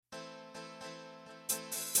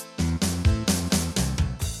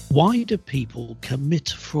Why do people commit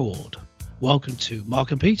fraud? Welcome to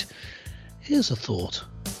Mark and Pete. Here's a thought.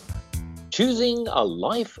 Choosing a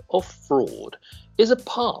life of fraud is a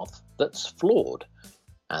path that's flawed,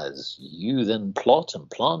 as you then plot and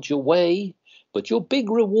plant your way, but your big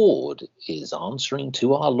reward is answering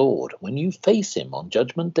to our Lord when you face him on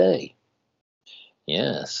Judgment Day.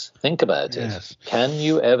 Yes, think about it. Can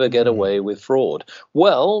you ever get away with fraud?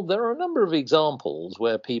 Well, there are a number of examples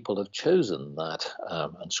where people have chosen that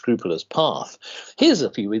unscrupulous path. Here's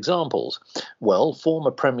a few examples. Well,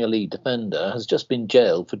 former Premier League defender has just been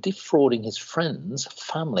jailed for defrauding his friends,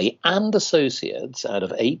 family and associates out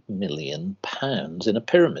of £8 million in a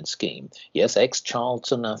pyramid scheme. Yes,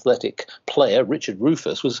 ex-Charlton Athletic player Richard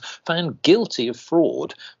Rufus was found guilty of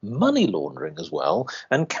fraud, money laundering as well,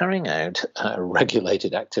 and carrying out regulated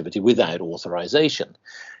activity without authorization.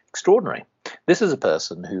 Extraordinary. This is a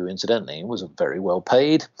person who, incidentally, was very well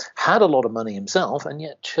paid, had a lot of money himself, and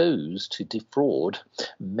yet chose to defraud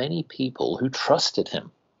many people who trusted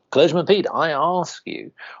him. Clergyman Pete, I ask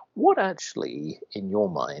you, what actually, in your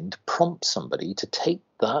mind, prompts somebody to take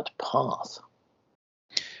that path?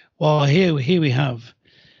 Well, here we have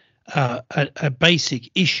a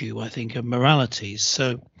basic issue, I think, of moralities.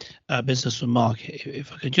 So, businessman Mark,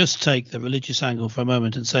 if I could just take the religious angle for a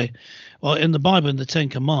moment and say, well, in the Bible, in the Ten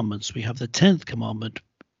Commandments, we have the 10th commandment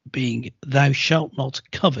being, thou shalt not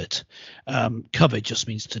covet. Covet just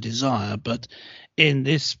means to desire, but in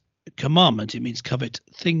this commandment, it means covet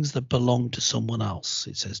things that belong to someone else.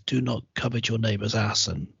 It says, do not covet your neighbor's ass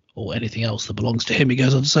or anything else that belongs to him. He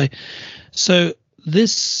goes on to say, so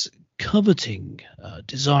this coveting,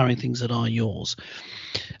 desiring things that are yours,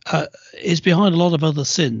 is behind a lot of other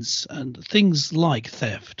sins, and things like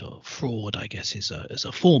theft or fraud, I guess, is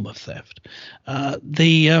a form of theft.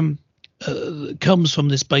 Comes from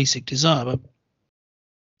this basic desire. But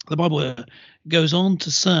the Bible goes on to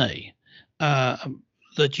say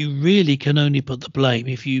that you really can only put the blame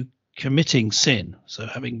if you committing sin, so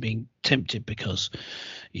having been tempted because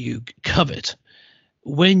you covet.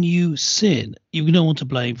 When you sin, you've no one to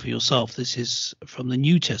blame for yourself. This is from the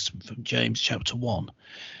New Testament, from James chapter 1.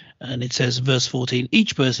 And it says, verse 14,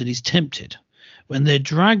 each person is tempted when they're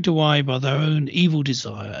dragged away by their own evil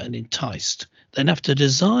desire and enticed. Then after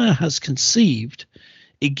desire has conceived,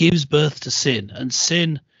 it gives birth to sin. And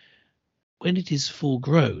sin, when it is full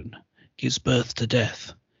grown, gives birth to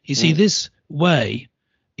death. You see, this way,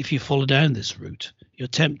 if you follow down this route, you're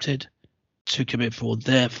tempted to commit fraud,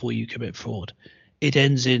 therefore you commit fraud. It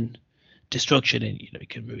ends in destruction. It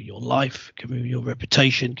can ruin your life, it can ruin your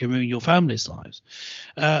reputation, it can ruin your family's lives.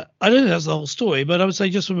 I don't think that's the whole story, but I would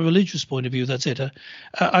say just from a religious point of view, that's it.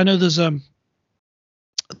 I know there's a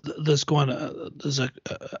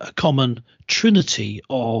common trinity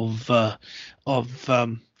of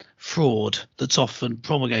fraud that's often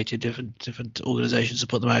promulgated. Different organizations have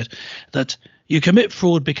put them out. That you commit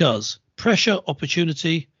fraud because pressure,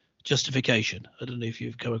 opportunity, justification. I don't know if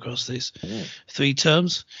you've come across these three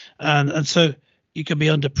terms, and so you can be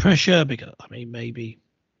under pressure because maybe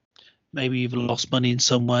you've lost money in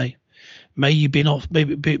some way, maybe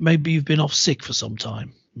you've been off sick for some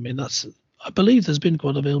time. I believe there's been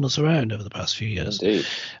quite a lot of illness around over the past few years. Indeed.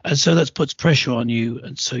 And so that puts pressure on you,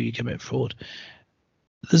 and so you commit fraud.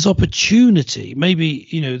 There's opportunity. Maybe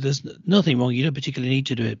there's nothing wrong, you don't particularly need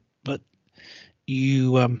to do it, but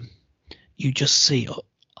you just see,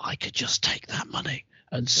 I could just take that money.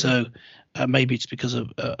 And so maybe it's because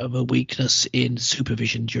of a weakness in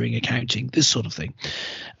supervision during accounting, this sort of thing.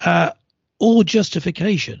 Or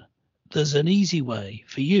justification. There's an easy way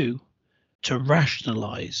for you to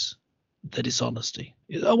rationalize the dishonesty.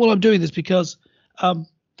 Well, I'm doing this because,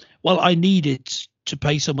 I need it to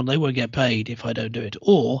pay someone. They won't get paid if I don't do it.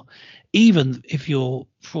 Or even if you're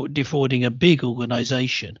defrauding a big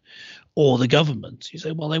organization or the government, you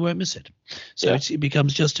say, well, they won't miss it. So it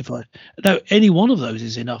becomes justified. Now, any one of those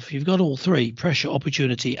is enough. You've got all three, pressure,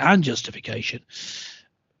 opportunity, and justification.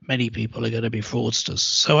 Many people are going to be fraudsters.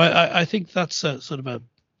 So I think that's a sort of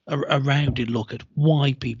a rounded look at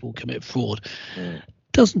why people commit fraud.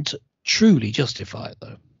 Doesn't truly justify it,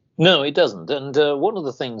 though. No, it doesn't. And one of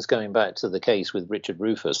the things, going back to the case with Richard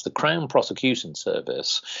Rufus, the Crown Prosecution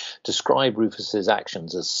Service described Rufus's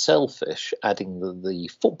actions as selfish, adding that the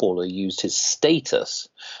footballer used his status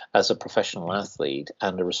as a professional athlete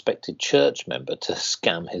and a respected church member to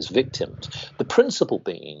scam his victims. The principle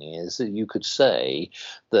being is that you could say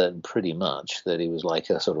that pretty much that he was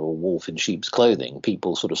like a sort of a wolf in sheep's clothing.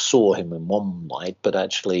 People sort of saw him in one light, but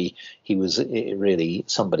actually he was really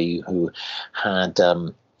somebody who had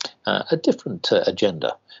a different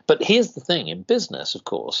agenda. But here's the thing: in business, of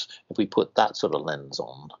course, if we put that sort of lens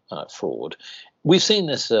on fraud, we've seen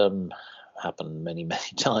this happen many, many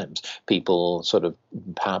times. People sort of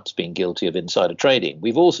perhaps being guilty of insider trading.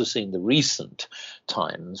 We've also seen the recent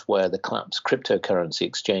times where the collapsed cryptocurrency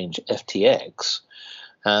exchange FTX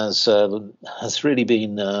has really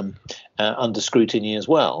been under scrutiny as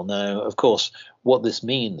well. Now, of course, what this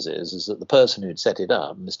means is that the person who'd set it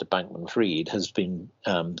up, Mr. Bankman-Fried, has been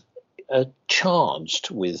charged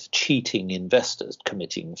with cheating investors,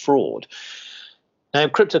 committing fraud. Now,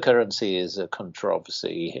 cryptocurrency is a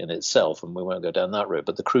controversy in itself, and we won't go down that route.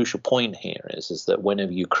 But the crucial point here is that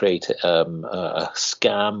whenever you create a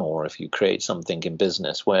scam, or if you create something in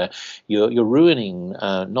business where you're ruining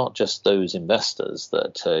not just those investors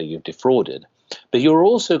that you've defrauded, but you've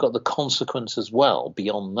also got the consequence as well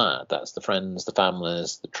beyond that. That's the friends, the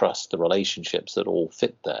families, the trust, the relationships that all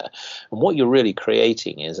fit there. And what you're really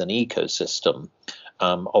creating is an ecosystem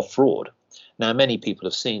of fraud. Now, many people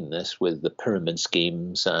have seen this with the pyramid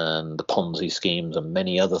schemes and the Ponzi schemes and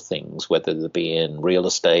many other things, whether they be in real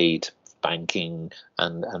estate, banking,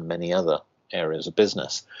 and many other areas of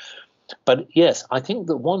business. But yes, I think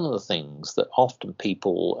that one of the things that often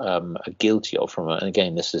people are guilty of, and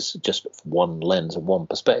again, this is just one lens and one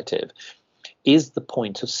perspective, is the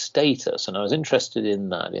point of status. And I was interested in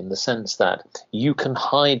that in the sense that you can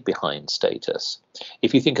hide behind status.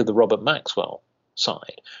 If you think of the Robert Maxwell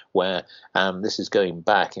side, where this is going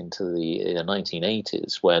back into the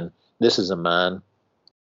 1980s, when this is a man,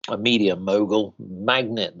 a media mogul,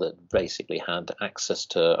 magnate that basically had access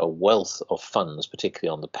to a wealth of funds,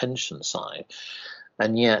 particularly on the pension side.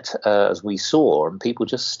 And yet, as we saw, and people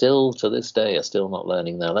just still to this day are still not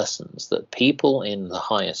learning their lessons, that people in the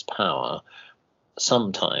highest power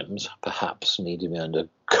sometimes perhaps need to be under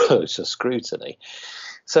closer scrutiny.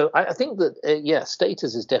 So I think that,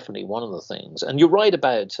 status is definitely one of the things. And you're right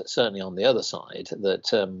about, certainly on the other side,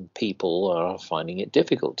 that people are finding it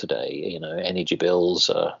difficult today. You know, energy bills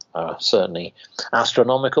are certainly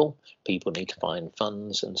astronomical. People need to find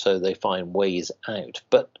funds, and so they find ways out.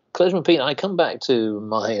 But, Closman Pete, I come back to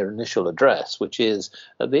my initial address, which is,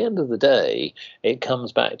 at the end of the day, it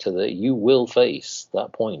comes back to that you will face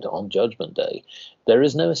that point on Judgment Day. There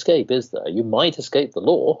is no escape, is there? You might escape the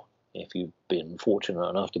law, if you've been fortunate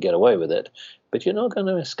enough to get away with it, but you're not going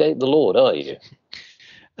to escape the Lord, are you?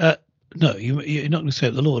 No, you're not going to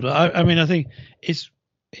escape the Lord. I mean, I think it's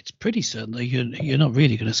pretty certain that you're not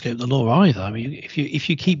really going to escape the law either. I mean, if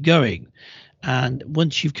you keep going, and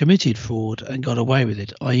once you've committed fraud and got away with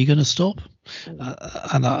it, are you going to stop?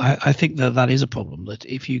 And I think that is a problem. That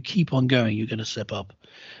if you keep on going, you're going to slip up.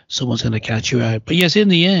 Someone's going to catch you out. But yes, in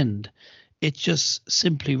the end, it's just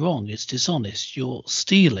simply wrong. It's dishonest. You're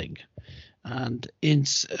stealing, and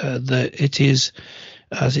it is,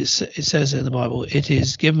 as it says in the Bible, it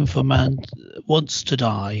is given for man once to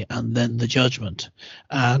die, and then the judgment.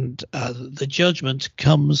 And the judgment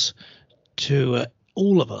comes to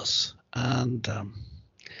all of us. And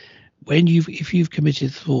if you've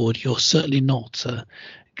committed fraud, you're certainly not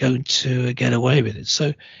going to get away with it.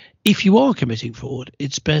 So, if you are committing fraud,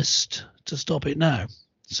 it's best to stop it now.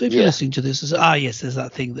 So if you're listening to this, yes, there's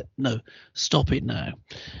that thing no, stop it now.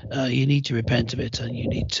 You need to repent of it, and you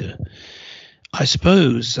need to, I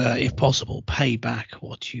suppose, if possible, pay back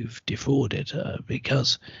what you've defrauded,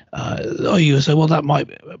 because you say, well, that might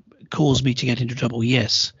cause me to get into trouble.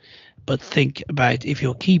 Yes, but think about, if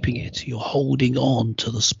you're keeping it, you're holding on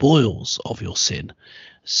to the spoils of your sin.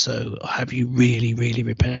 So have you really, really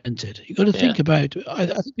repented? You've got to think about, I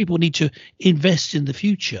think people need to invest in the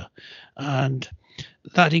future, and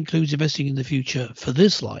that includes investing in the future for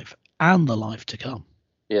this life and the life to come.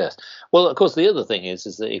 Yes. Well, of course, the other thing is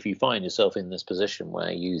that if you find yourself in this position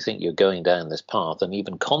where you think you're going down this path and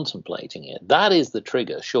even contemplating it, that is the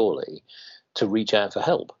trigger, surely, to reach out for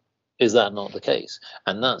help. Is that not the case?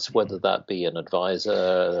 And that's whether that be an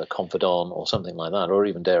advisor, a confidant, or something like that, or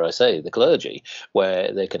even, dare I say, the clergy,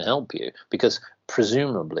 where they can help you. Because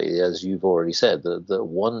presumably, as you've already said, that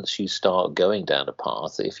once you start going down a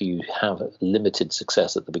path, if you have limited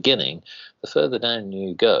success at the beginning, the further down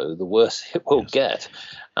you go, the worse it will get.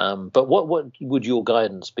 But what would your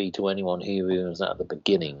guidance be to anyone who is at the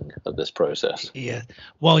beginning of this process? Yeah.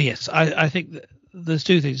 Well, yes, I think that there's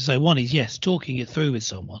two things to say. One is, yes, talking it through with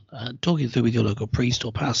someone, talking it through with your local priest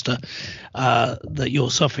or pastor, that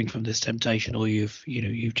you're suffering from this temptation, or you've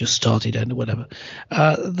just started and whatever.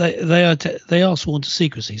 They are sworn to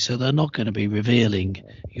secrecy, so they're not going to be revealing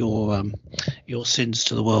your your sins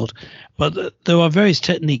to the world. But there are various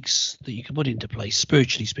techniques that you can put into place,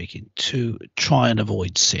 spiritually speaking, to try and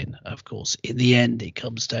avoid sin. Of course, in the end, it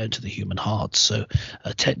comes down to the human heart. So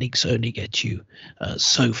techniques only get you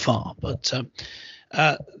so far. But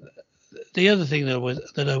the other thing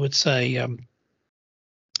that I would say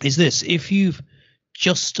is this: if you've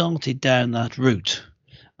just started down that route,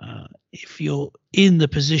 if you're in the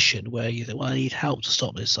position where you think, well, I need help to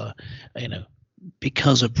stop this,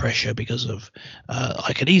 because of pressure, because of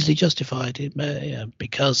I can easily justify it,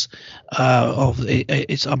 because of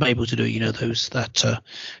it's I'm able to do that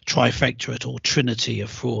trifecta or trinity of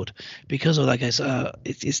fraud. Because of that case,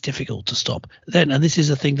 it's difficult to stop. Then, and this is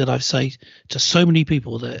a thing that I've said to so many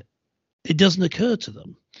people that it doesn't occur to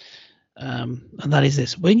them, and that is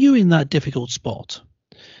this: when you're in that difficult spot,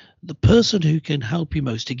 the person who can help you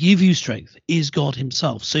most to give you strength is God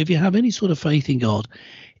himself. So if you have any sort of faith in God,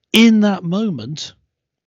 in that moment,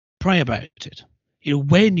 pray about it.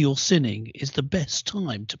 When you're sinning is the best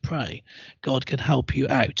time to pray. God can help you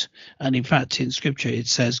out. And in fact, in Scripture, it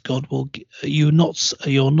says God will. You're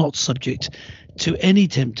not subject to any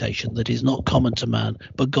temptation that is not common to man,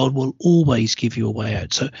 but God will always give you a way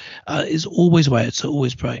out. So it's always a way out. So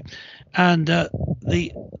always pray. And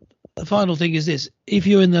the final thing is this: if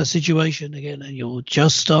you're in that situation again and you're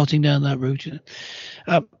just starting down that route,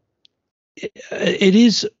 it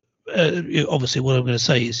is. Obviously, what I'm going to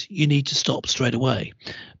say is you need to stop straight away,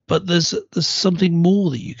 but there's something more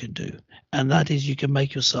that you can do, and that is you can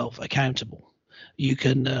make yourself accountable. You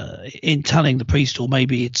can, in telling the priest, or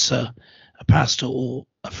maybe it's a pastor or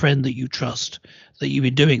a friend that you trust, that you've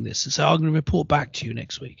been doing this, and say, I'm going to report back to you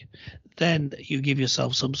next week. Then you give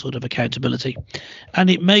yourself some sort of accountability, and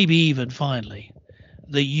it may be even finally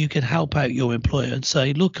that you can help out your employer and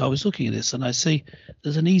say, look, I was looking at this and I see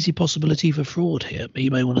there's an easy possibility for fraud here. But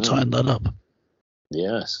you may want to tighten that up.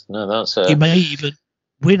 Yes. No, that's... You may even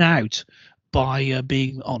win out by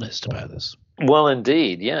being honest about this. Well,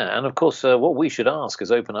 indeed, yeah. And of course, what we should ask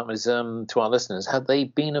as Open Up is to our listeners, have they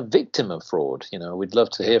been a victim of fraud? We'd love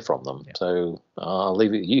to hear from them. Yeah. So I'll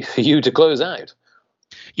leave it you to close out.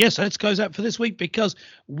 Yes, let's close out for this week because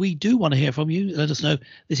we do want to hear from you. Let us know.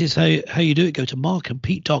 This is how you do it. Go to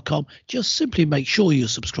markandpete.com. Just simply make sure you're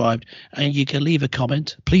subscribed and you can leave a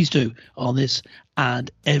comment. Please do on this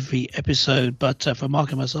and every episode. But for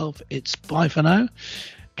Mark and myself, it's bye for now.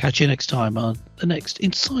 Catch you next time on the next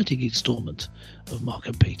exciting installment of Mark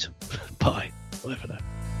and Pete. Bye. Bye for now.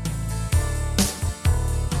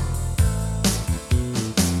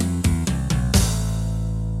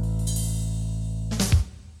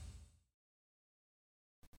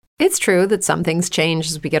 It's true that some things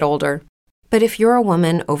change as we get older. But if you're a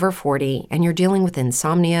woman over 40 and you're dealing with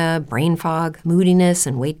insomnia, brain fog, moodiness,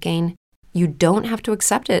 and weight gain, you don't have to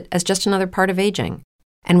accept it as just another part of aging.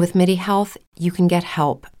 And with MIDI Health, you can get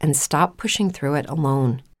help and stop pushing through it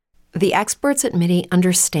alone. The experts at MIDI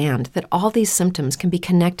understand that all these symptoms can be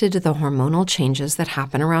connected to the hormonal changes that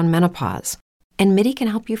happen around menopause. And MIDI can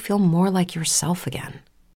help you feel more like yourself again.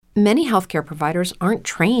 Many healthcare providers aren't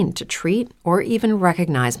trained to treat or even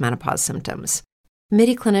recognize menopause symptoms.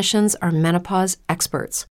 MIDI clinicians are menopause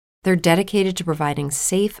experts. They're dedicated to providing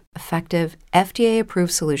safe, effective,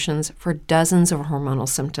 FDA-approved solutions for dozens of hormonal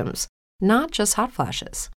symptoms, not just hot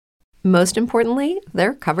flashes. Most importantly,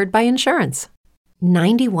 they're covered by insurance.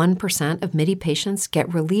 91% of MIDI patients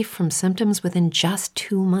get relief from symptoms within just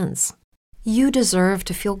 2 months. You deserve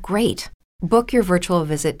to feel great. Book your virtual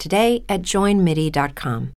visit today at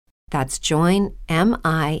joinmidi.com. That's joinmidi.com.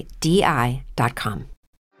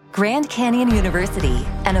 Grand Canyon University,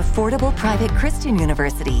 an affordable private Christian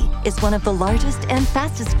university, is one of the largest and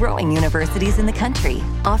fastest growing universities in the country,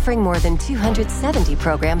 offering more than 270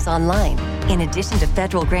 programs online. In addition to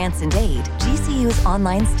federal grants and aid, GCU's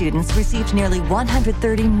online students received nearly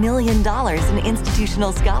 $130 million in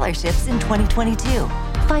institutional scholarships in 2022.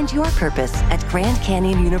 Find your purpose at Grand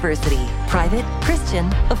Canyon University. Private, Christian,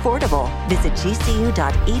 affordable. Visit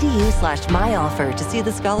gcu.edu/myoffer to see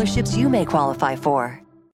the scholarships you may qualify for.